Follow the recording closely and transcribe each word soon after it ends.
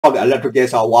of the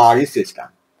electrical wiring system.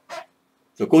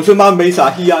 So consumer mains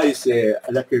here is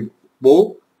electric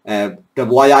board, and the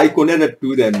wire is connected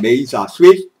to the mains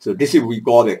switch. So this is we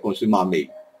call the consumer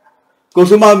main.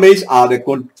 Consumer mains are the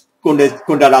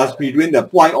conductors between the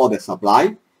point of the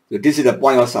supply. So this is the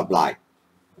point of supply.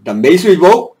 The main switch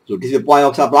board. So this is the point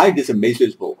of supply. This is the main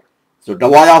switch board. So the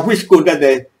wire which connect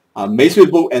the main switch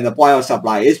board and the point of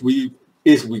supply is we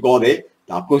call it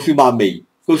the consumer main.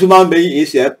 Consumer main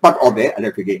is a part of the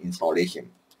electrical installation.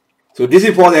 So this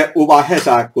is for the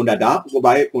overhead conductor,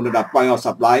 overhead conductor point of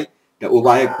supply. The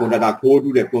overhead conductor go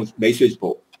to the main switch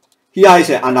board. Here is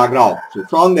an underground. So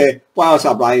from the point of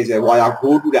supply is a wire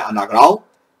go to the underground,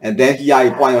 and then here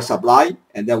is point of supply,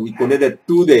 and then we connect it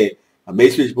to the main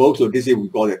switch board. So this is we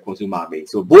call the consumer main.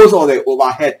 So both of the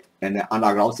overhead and the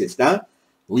underground system,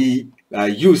 we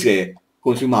use a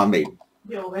consumer main.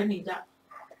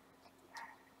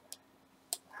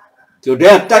 So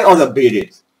there are types of the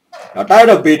bearings. The type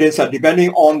of bearings are depending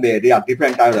on there are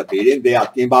different types of bearings. There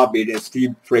are timber bearing,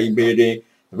 steel frame bearing,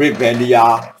 rib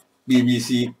veneer,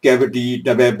 PVC, cavity,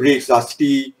 double bricks,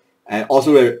 steel, and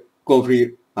also a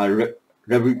concrete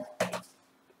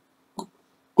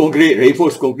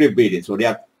reinforced concrete bearing. So there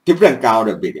are different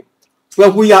kinds of bearing.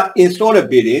 So we are install a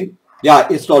bearing,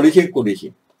 installation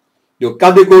condition. The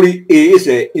category A is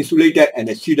a insulated and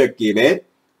a sheeted cable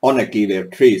on a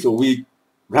cable tray. So we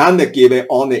run the cable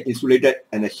on the insulated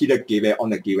and the sheeted cable on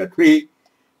the cable tray.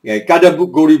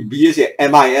 Category B is a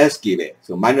MIS cable.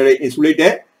 So minorly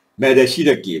insulated metal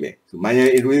sheeted cable. So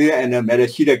minorly insulated and the metal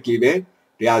sheeted cable,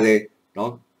 they are the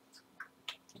on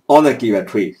the cable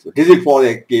tray. So this is for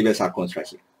the cables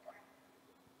construction.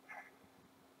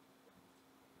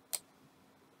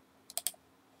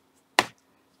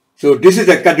 So this is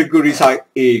the category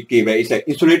A cable. It's an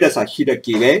insulated sheeted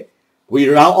cable. We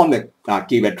run on the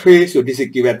cable tray. So this is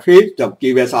cable tray. The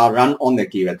cables are run on the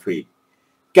cable tray.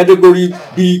 Category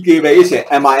B cable is a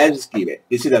MIS cable.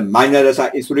 This is a minor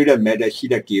insulated metal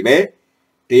sheeted cable.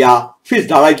 They are fixed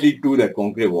directly to the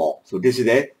concrete wall. So this is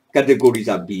the categories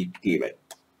of B cable.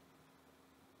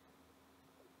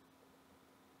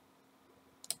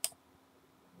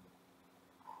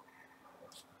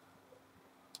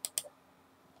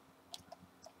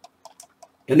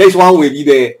 The next one will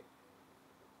be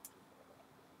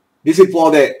this is for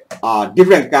the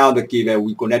different kind of cable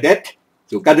we connected.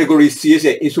 So category C is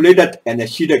a insulated and a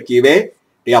sheeted cable.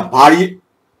 They are buried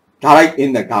direct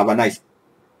in the galvanized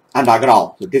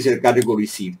underground. So this is category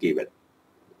C cable.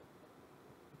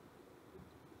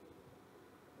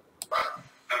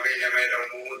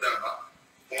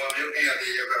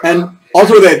 And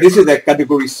also this is the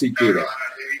category C cable.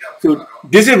 So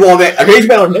this is for the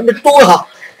arrangement of number 2.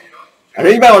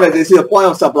 Arrangement of this is the point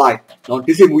of supply. Now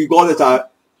this is we call this a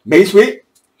main switch.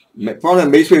 From the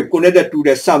main switch connected to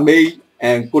the sub main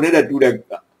and connected to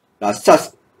the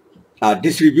sub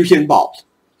distribution valve.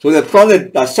 So that from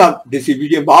the sub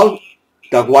distribution valve,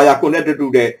 the wire connected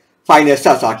to the final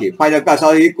sub circuit. Final sub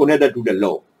circuit connected to the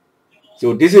load.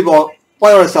 So this is for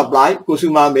point of supply,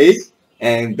 consumer main,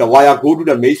 and the wire go to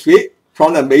the main switch.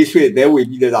 From the main switch, there will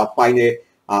be the final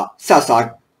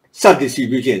sub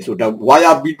distribution. So the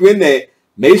wire between the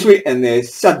main switch and the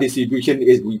sub distribution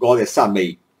is we call the sub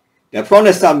main. Then from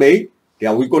the sub main,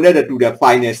 we connected to the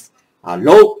finest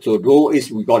load. So load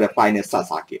is we call the finest sub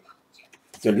circuit.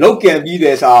 So load can be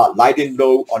there's a lighting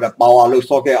load or the power load,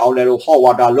 socket outlet load, hot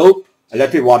water load,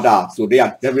 electric water. So they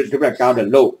are different kind of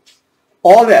load.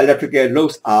 All the electrical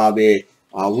loads are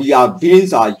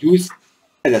beams are used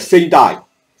at the same time.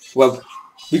 Well,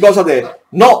 because of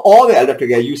not all the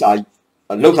electrical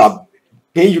loads are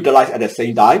being utilized at the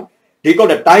same time. They got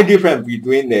the time difference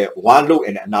between the one load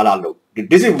and another load.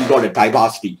 This is we call the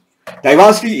diversity.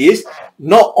 Diversity is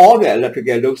not all the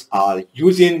electrical loads are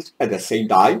using at the same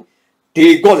time.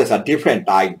 They got a different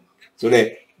time. So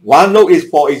the one load is,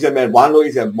 for example, one load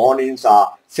is the mornings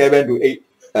 7 to 8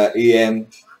 a.m.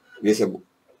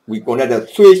 We connect the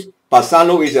switch, but some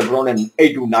load is from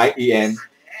 8 to 9 a.m.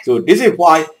 So this is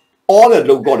why all the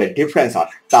load got a difference of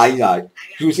time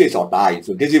usage of time.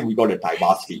 So this is we got the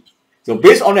diversity. So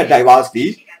based on the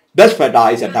diversity, this factor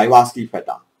is a diversity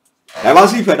factor.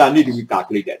 Diversity factor need to be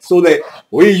calculated. So that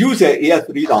we use the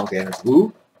AS3000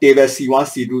 to table C1,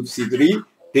 C2, C3.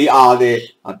 They are the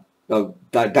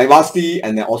diversity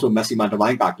and then also maximum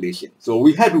demand calculation. So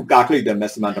we had to calculate the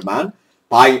maximum demand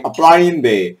by applying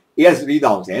the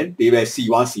AS3000 table C1,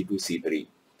 C2, C3.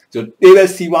 So table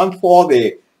C1 for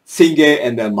the single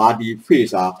and the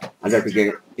multi-phase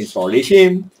electrical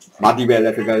installation, multiple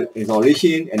electrical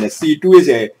installation, and the C2 is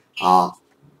a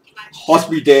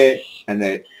hospital and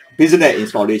the business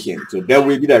installation. So there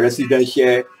will be the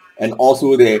residential and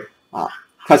also the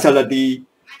facility,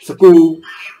 school,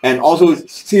 and also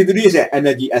C3 is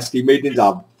energy estimating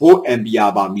the volt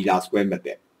ampere per meter square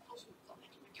method.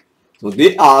 So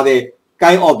they are the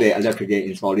kind of the electrical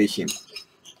installation.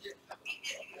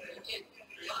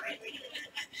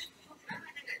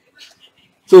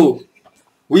 So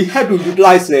we have to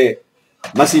utilize the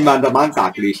maximum demand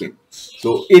calculation.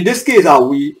 So in this case,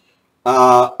 we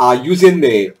are using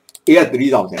the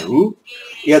AS3000 rule.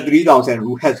 AS3000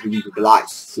 rule has to be utilized.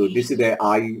 So this is the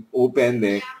I open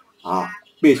the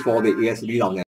page for the AS3000.